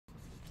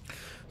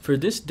For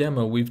this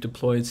demo, we've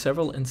deployed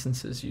several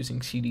instances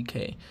using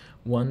CDK,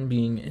 one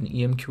being an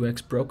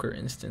EMQX broker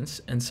instance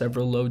and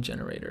several load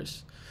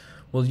generators.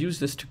 We'll use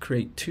this to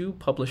create two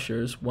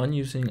publishers, one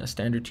using a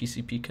standard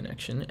TCP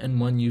connection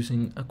and one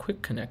using a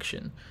QUIC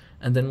connection,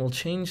 and then we'll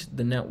change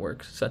the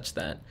network such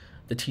that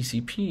the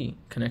TCP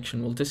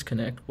connection will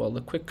disconnect while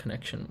the QUIC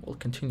connection will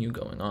continue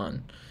going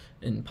on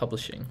in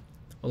publishing.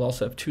 We'll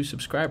also have two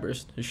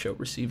subscribers to show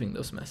receiving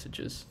those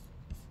messages.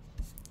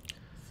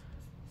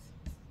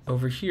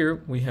 Over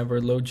here, we have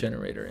our load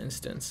generator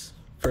instance.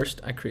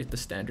 First, I create the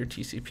standard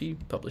TCP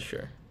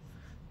publisher.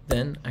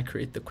 Then I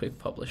create the QUIC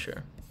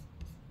publisher.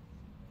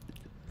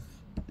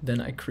 Then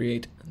I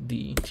create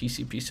the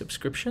TCP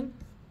subscription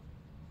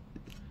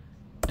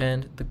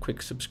and the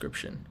QUIC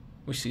subscription.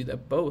 We see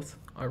that both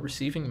are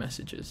receiving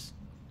messages.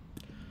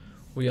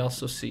 We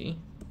also see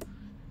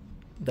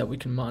that we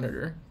can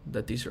monitor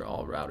that these are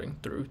all routing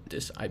through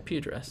this IP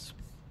address.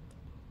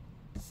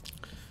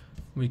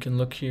 We can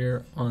look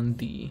here on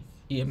the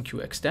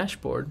EMQX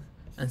dashboard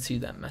and see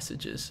that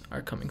messages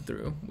are coming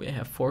through. We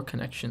have 4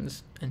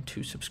 connections and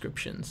 2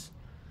 subscriptions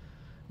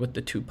with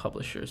the 2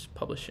 publishers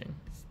publishing.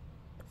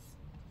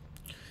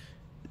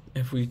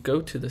 If we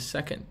go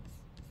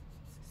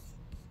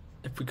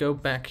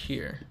back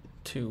here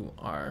to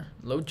our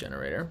load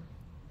generator,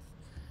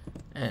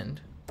 and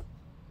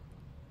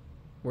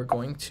we're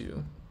going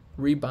to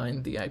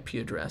rebind the IP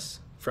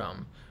address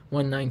from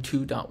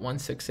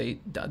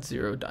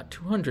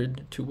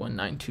 192.168.0.200 to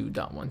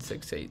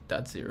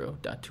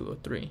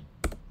 192.168.0.203.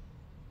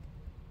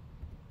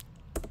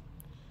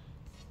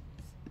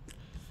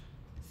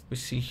 We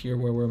see here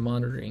where we're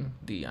monitoring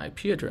the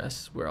IP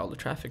address where all the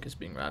traffic is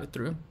being routed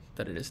through,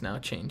 that it is now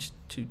changed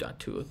to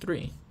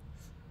 .203.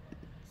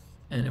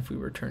 And if we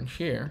return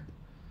here,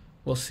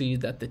 we'll see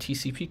that the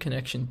TCP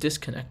connection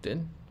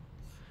disconnected,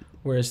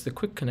 whereas the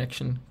QUIC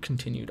connection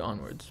continued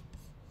onwards.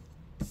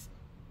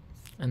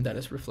 And that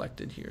is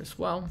reflected here as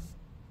well.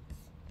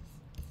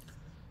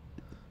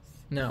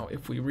 Now,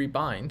 if we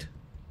rebind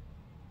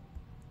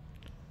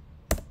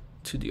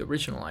to the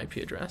original IP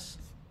address,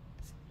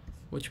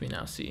 which we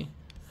now see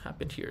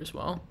happened here as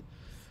well,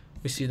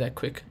 we see that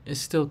QUIC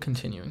is still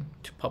continuing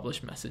to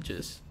publish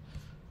messages,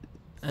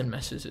 and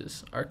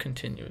messages are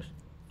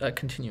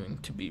continuing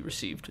to be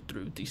received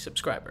through the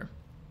subscriber.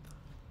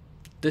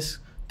 This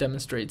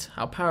demonstrates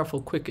how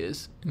powerful QUIC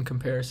is in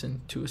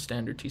comparison to a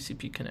standard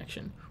TCP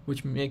connection,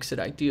 which makes it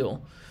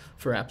ideal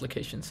for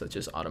applications such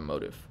as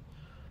automotive,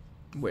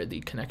 where the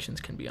connections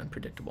can be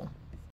unpredictable.